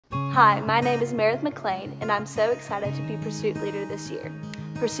Hi, my name is Meredith McLean, and I'm so excited to be Pursuit Leader this year.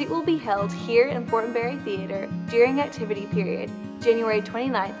 Pursuit will be held here in Fortenberry Theater during activity period, January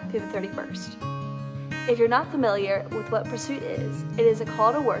 29th through the 31st. If you're not familiar with what Pursuit is, it is a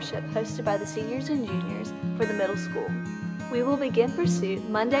call to worship hosted by the seniors and juniors for the middle school. We will begin Pursuit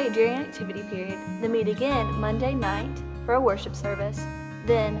Monday during activity period, then meet again Monday night for a worship service,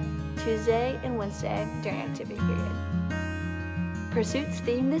 then Tuesday and Wednesday during activity period. Pursuit's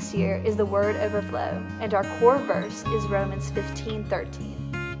theme this year is the Word Overflow, and our core verse is Romans 15:13.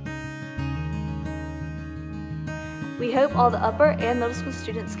 We hope all the upper and middle school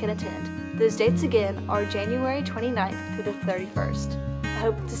students can attend. Those dates again are January 29th through the 31st. I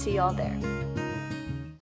hope to see you all there.